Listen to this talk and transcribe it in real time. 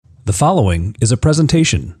The following is a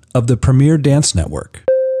presentation of the Premier Dance Network.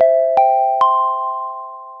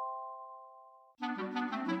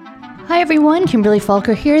 Hi everyone, Kimberly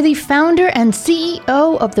Falker here, the founder and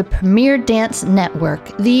CEO of the Premier Dance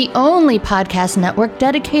Network, the only podcast network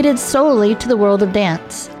dedicated solely to the world of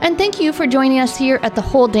dance. And thank you for joining us here at The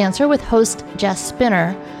Whole Dancer with host Jess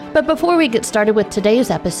Spinner. But before we get started with today's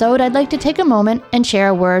episode, I'd like to take a moment and share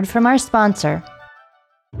a word from our sponsor.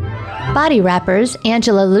 Body Wrappers,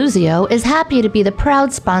 Angela Luzio, is happy to be the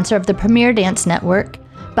proud sponsor of the Premier Dance Network.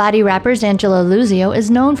 Body Wrappers Angela Luzio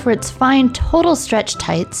is known for its fine total stretch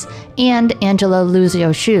tights and Angela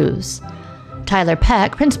Luzio shoes. Tyler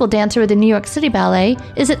Peck, principal dancer with the New York City Ballet,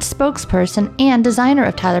 is its spokesperson and designer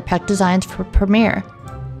of Tyler Peck designs for Premier.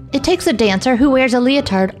 It takes a dancer who wears a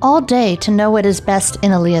leotard all day to know what is best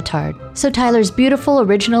in a leotard. So Tyler's beautiful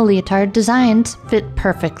original leotard designs fit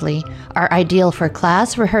perfectly, are ideal for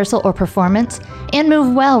class, rehearsal, or performance, and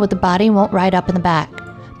move well with the body won't ride up in the back.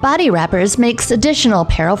 Body Wrappers makes additional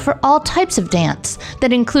apparel for all types of dance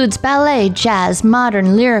that includes ballet, jazz,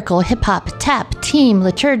 modern, lyrical, hip-hop, tap, team,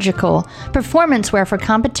 liturgical, performance wear for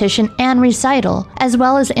competition and recital, as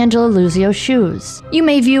well as Angela Luzio shoes. You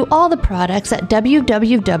may view all the products at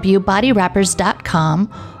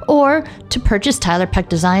www.bodywrappers.com, or to purchase Tyler Peck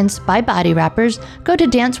Designs by Body Wrappers, go to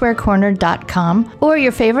dancewearcorner.com or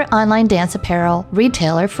your favorite online dance apparel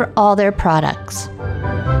retailer for all their products.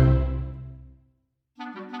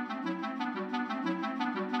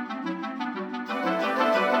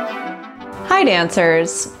 Hi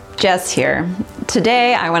dancers, Jess here.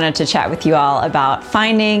 Today I wanted to chat with you all about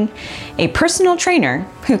finding a personal trainer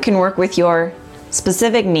who can work with your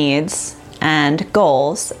specific needs and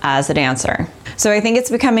goals as a dancer. So I think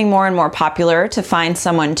it's becoming more and more popular to find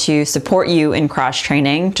someone to support you in cross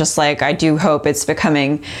training, just like I do hope it's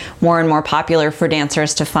becoming more and more popular for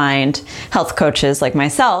dancers to find health coaches like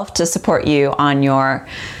myself to support you on your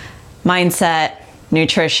mindset,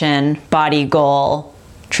 nutrition, body goal,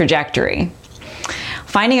 trajectory.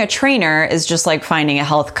 Finding a trainer is just like finding a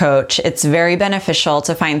health coach. It's very beneficial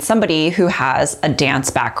to find somebody who has a dance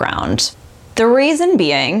background. The reason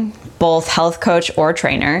being, both health coach or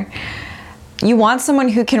trainer, you want someone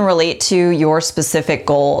who can relate to your specific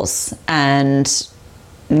goals and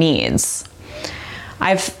needs.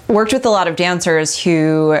 I've worked with a lot of dancers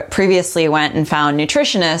who previously went and found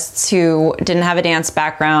nutritionists who didn't have a dance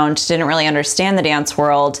background, didn't really understand the dance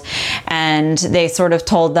world, and they sort of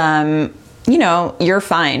told them, you know, you're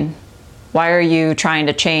fine. Why are you trying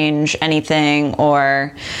to change anything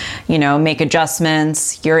or, you know, make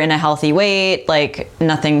adjustments? You're in a healthy weight, like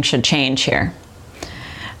nothing should change here.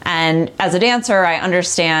 And as a dancer, I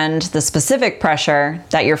understand the specific pressure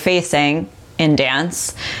that you're facing in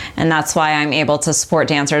dance. And that's why I'm able to support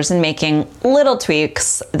dancers in making little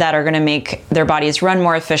tweaks that are going to make their bodies run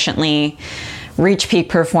more efficiently, reach peak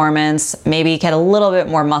performance, maybe get a little bit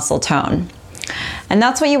more muscle tone. And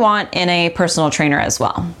that's what you want in a personal trainer as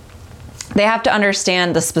well. They have to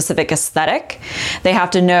understand the specific aesthetic. They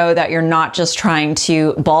have to know that you're not just trying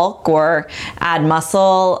to bulk or add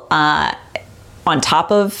muscle on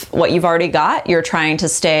top of what you've already got. You're trying to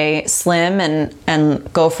stay slim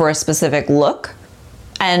and go for a specific look.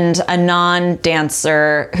 And a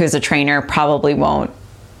non-dancer who's a trainer probably won't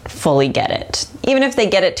fully get it, even if they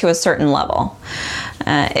get it to a certain level.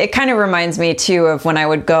 It kind of reminds me too of when I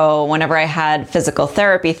would go, whenever I had physical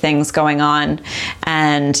therapy things going on,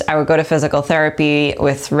 and I would go to physical therapy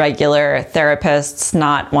with regular therapists,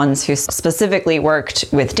 not ones who specifically worked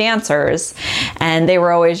with dancers, and they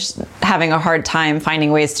were always having a hard time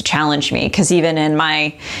finding ways to challenge me, because even in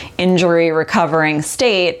my injury recovering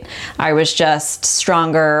state, I was just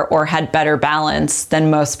stronger or had better balance than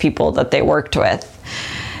most people that they worked with.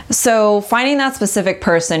 So finding that specific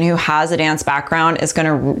person who has a dance background is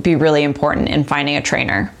going to be really important in finding a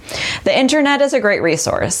trainer. The internet is a great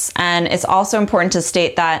resource, and it's also important to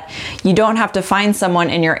state that you don't have to find someone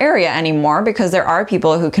in your area anymore, because there are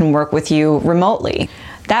people who can work with you remotely.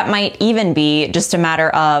 That might even be just a matter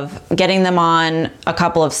of getting them on a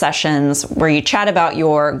couple of sessions where you chat about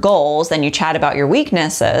your goals and you chat about your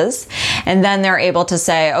weaknesses, and then they're able to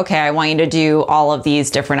say, okay, I want you to do all of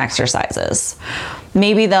these different exercises.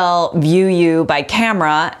 Maybe they'll view you by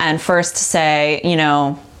camera and first say, you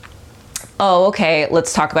know, oh, okay,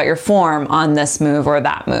 let's talk about your form on this move or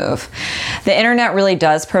that move. The internet really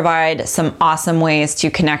does provide some awesome ways to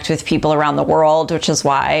connect with people around the world, which is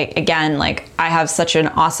why, again, like I have such an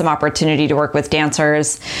awesome opportunity to work with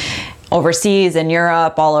dancers overseas, in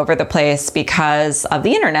Europe, all over the place because of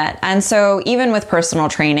the internet. And so even with personal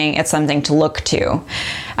training, it's something to look to.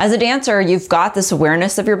 As a dancer, you've got this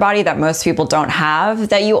awareness of your body that most people don't have,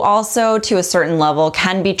 that you also, to a certain level,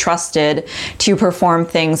 can be trusted to perform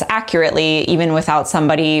things accurately, even without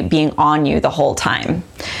somebody being on you the whole time.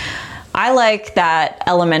 I like that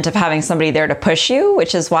element of having somebody there to push you,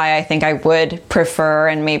 which is why I think I would prefer,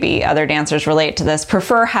 and maybe other dancers relate to this,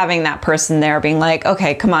 prefer having that person there being like,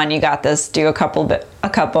 okay, come on, you got this, do a couple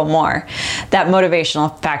more. That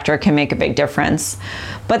motivational factor can make a big difference.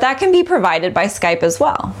 But that can be provided by Skype as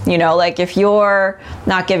well. Like if you're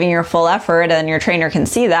not giving your full effort and your trainer can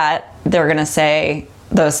see that, they're gonna say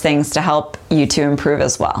those things to help you to improve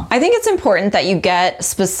as well. I think it's important that you get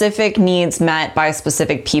specific needs met by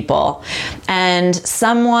specific people, and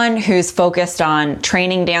someone who's focused on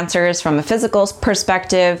training dancers from a physical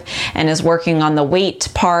perspective and is working on the weight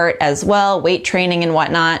part as well, weight training and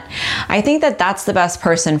whatnot. I think that that's the best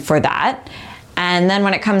person for that. And then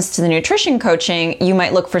when it comes to the nutrition coaching, you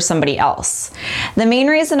might look for somebody else. The main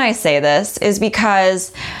reason I say this is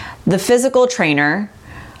because the physical trainer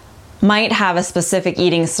might have a specific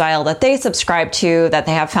eating style that they subscribe to, that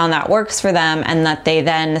they have found that works for them, and that they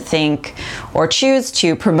then think or choose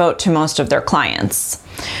to promote to most of their clients.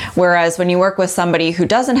 Whereas when you work with somebody who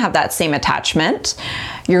doesn't have that same attachment,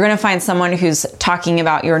 you're going to find someone who's talking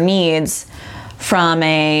about your needs from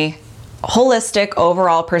a holistic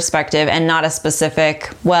overall perspective and not a specific,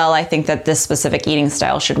 well, I think that this specific eating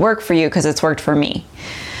style should work for you because it's worked for me.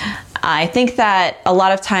 I think that a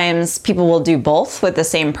lot of times people will do both with the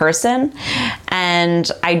same person, and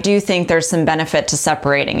I do think there's some benefit to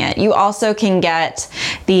separating it. You also can get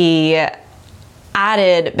the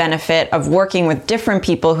added benefit of working with different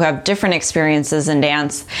people who have different experiences in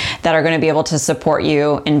dance that are going to be able to support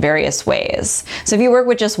you in various ways. So if you work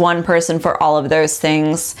with just one person for all of those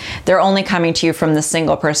things, they're only coming to you from the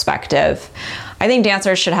single perspective. I think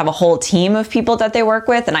dancers should have a whole team of people that they work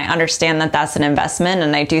with, and I understand that that's an investment,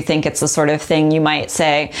 and I do think it's the sort of thing you might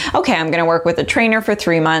say, okay, I'm going to work with a trainer for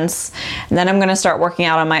 3 months, and then I'm going to start working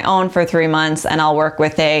out on my own for 3 months, and I'll work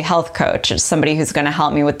with a health coach, somebody who's going to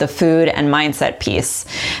help me with the food and mindset piece,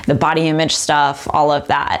 the body image stuff, all of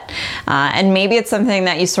that. And maybe it's something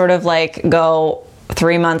that you sort of like go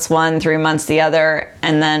 3 months one, 3 months the other,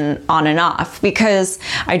 and then on and off, because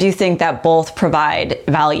I do think that both provide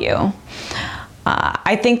value.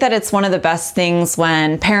 I think that it's one of the best things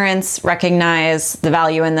when parents recognize the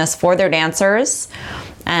value in this for their dancers.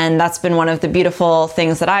 And that's been one of the beautiful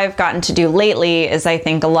things that I've gotten to do lately, is I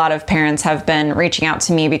think a lot of parents have been reaching out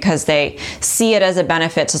to me because they see it as a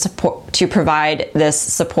benefit to provide this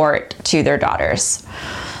support to their daughters.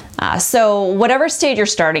 So whatever stage you're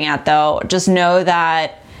starting at though, just know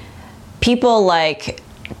that people like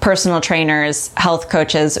personal trainers, health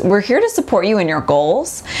coaches, we're here to support you in your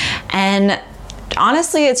goals. And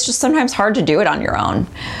honestly, it's just sometimes hard to do it on your own.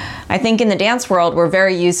 I think in the dance world, we're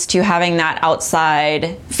very used to having that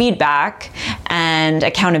outside feedback and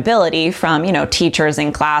accountability from, teachers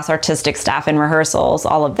in class, artistic staff in rehearsals,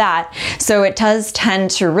 all of that. So it does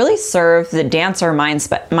tend to really serve the dancer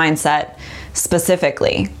mindset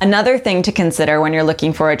specifically. Another thing to consider when you're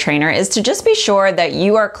looking for a trainer is to just be sure that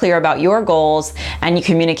you are clear about your goals and you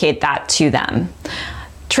communicate that to them.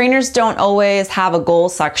 Trainers don't always have a goal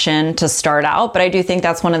section to start out, but I do think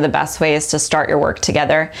that's one of the best ways to start your work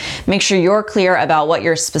together. Make sure you're clear about what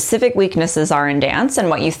your specific weaknesses are in dance and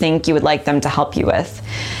what you think you would like them to help you with.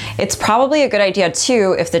 It's probably a good idea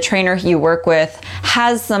too if the trainer you work with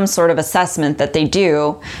has some sort of assessment that they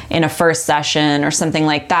do in a first session or something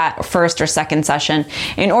like that, first or second session,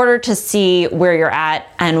 in order to see where you're at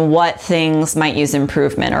and what things might use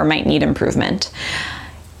improvement or might need improvement.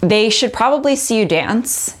 They should probably see you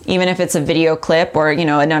dance, even if it's a video clip or,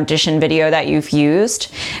 an audition video that you've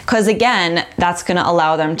used, because again, that's going to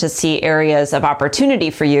allow them to see areas of opportunity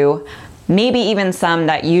for you, maybe even some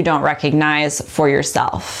that you don't recognize for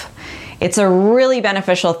yourself. It's a really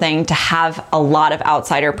beneficial thing to have a lot of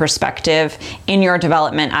outsider perspective in your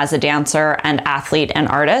development as a dancer and athlete and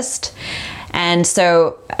artist. And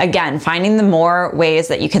so again, finding the more ways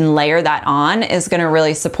that you can layer that on is going to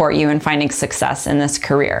really support you in finding success in this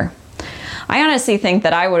career. I honestly think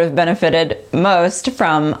that I would have benefited most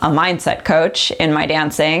from a mindset coach in my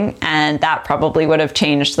dancing, and that probably would have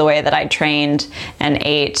changed the way that I trained and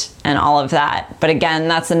ate and all of that. But again,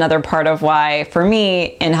 that's another part of why, for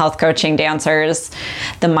me, in health coaching dancers,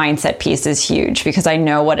 the mindset piece is huge, because I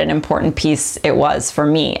know what an important piece it was for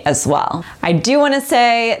me as well. I do want to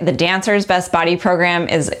say the Dancer's Best Body program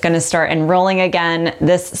is going to start enrolling again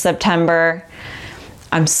this September.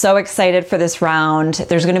 I'm so excited for this round.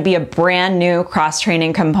 There's going to be a brand new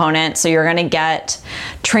cross-training component. So you're going to get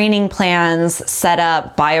training plans set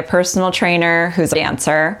up by a personal trainer who's a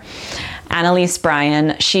dancer, Annalise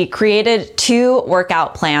Bryan. She created 2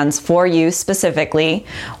 workout plans for you specifically.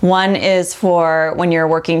 One is for when you're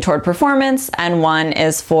working toward performance, and one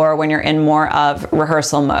is for when you're in more of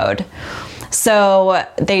rehearsal mode. So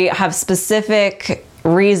they have specific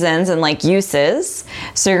reasons and uses.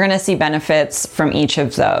 So you're going to see benefits from each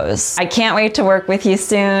of those. I can't wait to work with you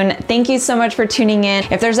soon. Thank you so much for tuning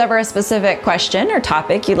in. If there's ever a specific question or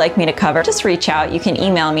topic you'd like me to cover, just reach out. You can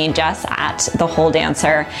email me,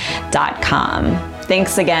 jess@thewholedancer.com.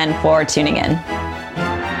 Thanks again for tuning in.